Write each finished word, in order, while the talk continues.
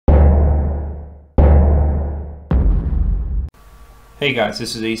Hey guys,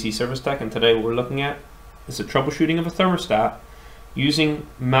 this is acservicetech, and today what we're looking at is the troubleshooting of a thermostat using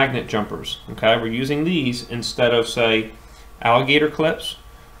magnet jumpers. Okay, we're using these instead of, say, alligator clips,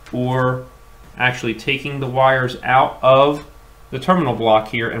 or actually taking the wires out of the terminal block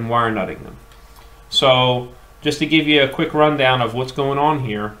here and wire nutting them. So just to give you a quick rundown of what's going on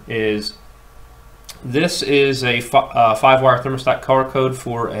here is this is a 5-wire thermostat color code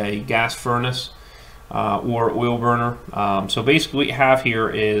for a gas furnace or oil burner. So basically what you have here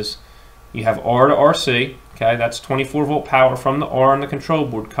is you have R to RC, okay, that's 24 volt power from the R on the control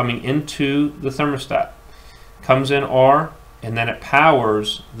board coming into the thermostat. Comes in R, and then it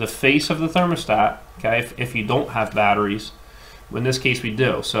powers the face of the thermostat, okay, if you don't have batteries. In this case we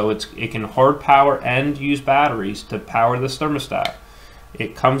do, so it can hard power and use batteries to power this thermostat.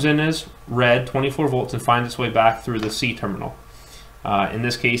 It comes in as red, 24 volts, and finds its way back through the C terminal. In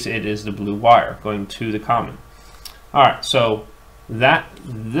this case, it is the blue wire going to the common. All right, so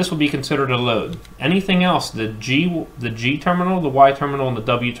this will be considered a load. Anything else, the G terminal, the Y terminal, and the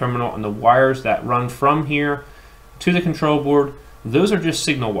W terminal, and the wires that run from here to the control board, those are just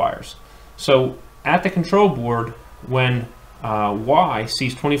signal wires. So at the control board, when Y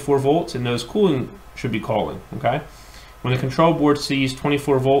sees 24 volts, it knows cooling should be calling. Okay, when the control board sees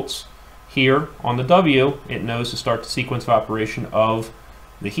 24 volts here on the W, it knows to start the sequence of operation of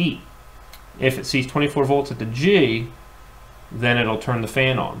the heat. If it sees 24 volts at the G, then it'll turn the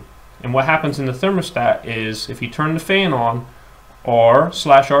fan on. And what happens in the thermostat is if you turn the fan on,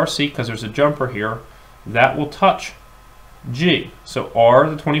 R/RC, because there's a jumper here, that will touch G. So R,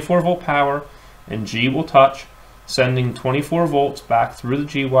 the 24 volt power, and G will touch, sending 24 volts back through the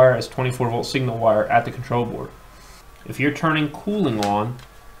G wire as 24 volt signal wire at the control board. If you're turning cooling on,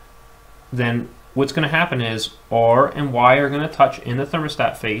 then what's going to happen is R and Y are going to touch in the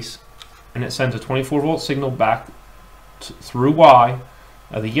thermostat face, and it sends a 24 volt signal back through Y,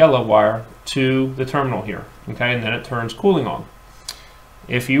 the yellow wire, to the terminal here. Okay, and then it turns cooling on.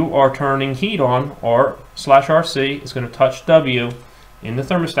 If you are turning heat on, R/RC is going to touch W in the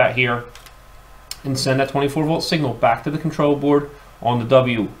thermostat here and send that 24 volt signal back to the control board on the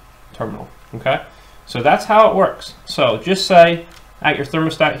W terminal. Okay, so that's how it works. So just say at your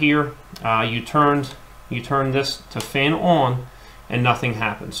thermostat here, you turned this to fan on and nothing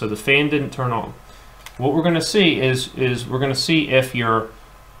happened. So the fan didn't turn on. What we're going to see is we're going to see if your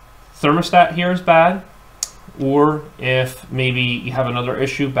thermostat here is bad, or if maybe you have another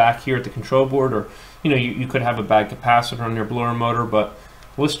issue back here at the control board, or you could have a bad capacitor on your blower motor. But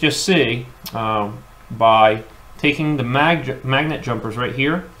let's just see by taking the magnet jumpers right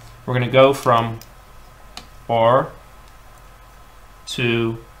here, we're going to go from R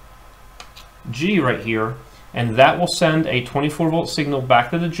to G right here, and that will send a 24 volt signal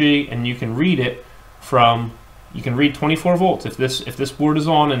back to the G, and you can read it from, you can read 24 volts. If this board is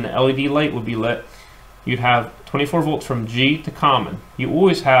on and the LED light would be lit, you'd have 24 volts from G to common. You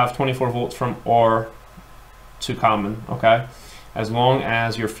always have 24 volts from R to common, okay, as long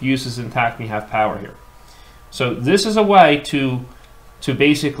as your fuse is intact and you have power here. So this is a way to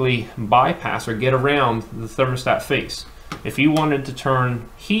basically bypass or get around the thermostat face. If you wanted to turn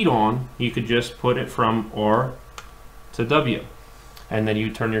heat on, you could just put it from R to W, and then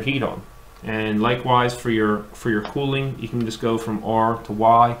you turn your heat on. And likewise for your cooling, you can just go from R to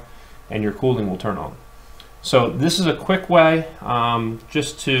Y, and your cooling will turn on. So this is a quick way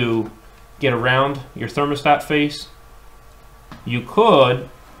just to get around your thermostat face. You could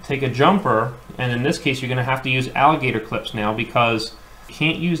take a jumper, and in this case you're going to have to use alligator clips now, because you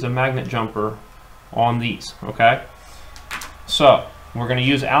can't use the magnet jumper on these. Okay, so we're going to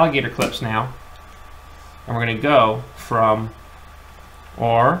use alligator clips now, and we're going to go from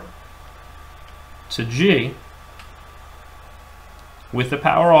R to G with the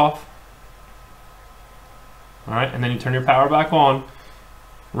power off. All right, and then you turn your power back on.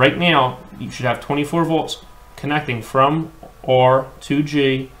 Right now you should have 24 volts connecting from R to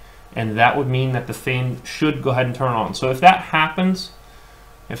G, and that would mean that the fan should go ahead and turn on. So if that happens,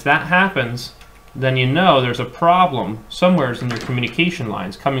 then you know there's a problem somewhere in your communication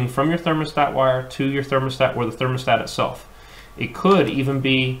lines coming from your thermostat wire to your thermostat or the thermostat itself. It could even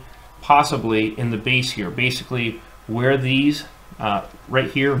be possibly in the base here, basically where these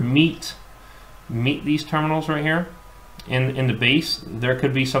right here meet these terminals right here in the base. There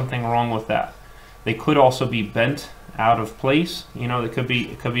could be something wrong with that. They could also be bent out of place. It could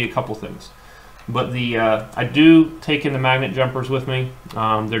be a couple things. But I do take in the magnet jumpers with me.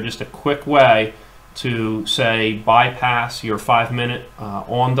 They're just a quick way to, say, bypass your 5-minute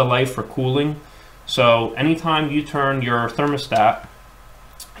on delay for cooling. So anytime you turn your thermostat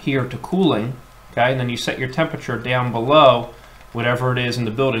here to cooling, okay, and then you set your temperature down below whatever it is in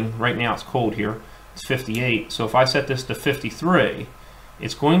the building. Right now it's cold here, it's 58. So if I set this to 53,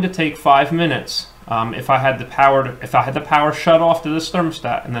 it's going to take 5 minutes. If I had the power shut off to this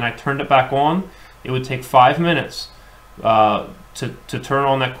thermostat and then I turned it back on, it would take 5 minutes to turn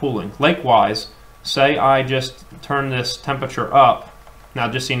on that cooling. Likewise, say I just turn this temperature up. Now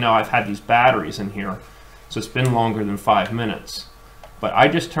just so you know, I've had these batteries in here, so it's been longer than 5 minutes. But I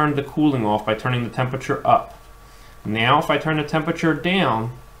just turned the cooling off by turning the temperature up. Now if I turn the temperature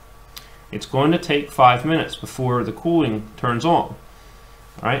down, it's going to take 5 minutes before the cooling turns on.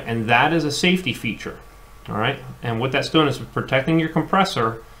 All right, and that is a safety feature. All right, and what that's doing is protecting your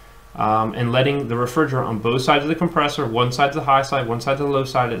compressor and letting the refrigerant on both sides of the compressor, one side's the high side, one side's the low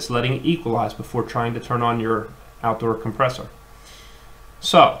side, it's letting it equalize before trying to turn on your outdoor compressor.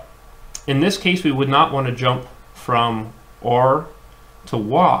 So in this case, we would not want to jump from R to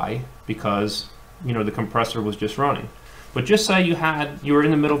Y because, you know, the compressor was just running. But just say you were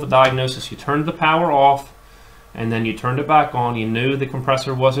in the middle of a diagnosis, you turned the power off and then you turned it back on, you knew the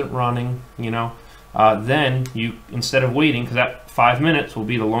compressor wasn't running, you know, then you, instead of waiting, because that 5 minutes will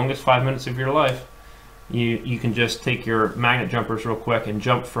be the longest 5 minutes of your life, you can just take your magnet jumpers real quick and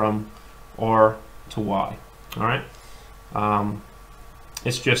jump from R to Y. All right,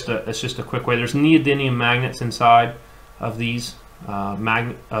 it's just a quick way. There's neodymium magnets inside of these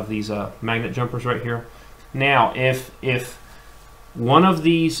magnet jumpers right here. Now, if one of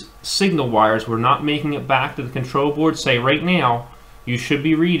these signal wires were not making it back to the control board, say right now, you should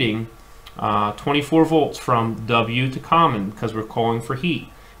be reading 24 volts from W to common because we're calling for heat.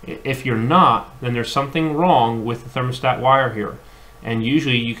 If you're not, then there's something wrong with the thermostat wire here. And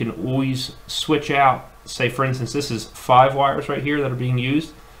usually you can always switch out, say for instance, this is 5 wires right here that are being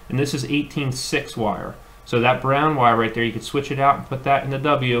used, and this is 18/6 wire. So that brown wire right there, you could switch it out and put that in the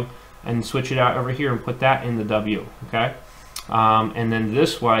W, and switch it out over here and put that in the W, okay? And then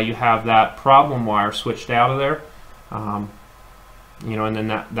this way you have that problem wire switched out of there, you know, and then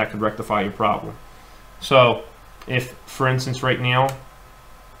that could rectify your problem. So if, for instance, right now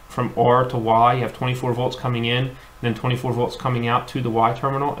from R to Y you have 24 volts coming in, and then 24 volts coming out to the Y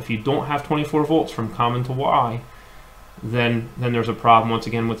terminal, if you don't have 24 volts from common to Y, then there's a problem once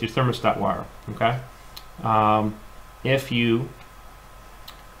again with your thermostat wire, okay? If you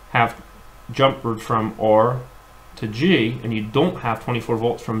have jumpered from R to G and you don't have 24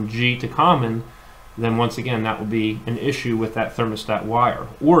 volts from G to common, then once again that will be an issue with that thermostat wire.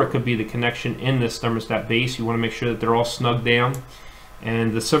 Or it could be the connection in this thermostat base. You want to make sure that they're all snugged down.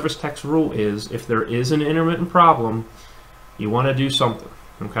 And the service tech's rule is, if there is an intermittent problem, you want to do something.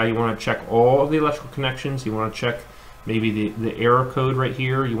 Okay, you want to check all of the electrical connections. You want to check maybe the error code right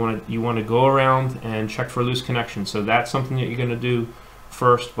here. You want to go around and check for loose connections. So that's something that you're going to do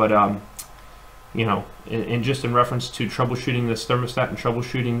first. But you know, and just in reference to troubleshooting this thermostat and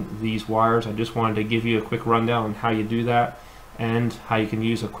troubleshooting these wires, I just wanted to give you a quick rundown on how you do that and how you can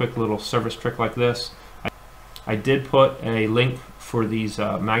use a quick little service trick like this. I did put a link for these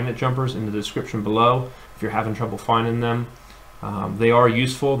magnet jumpers in the description below if you're having trouble finding them. They are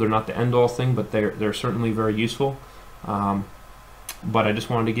useful. They're not the end-all thing, but they're certainly very useful. But I just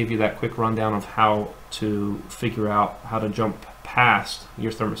wanted to give you that quick rundown of how to figure out how to jump past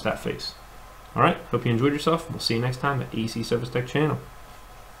your thermostat face. Alright, hope you enjoyed yourself. We'll see you next time at AC Service Tech channel.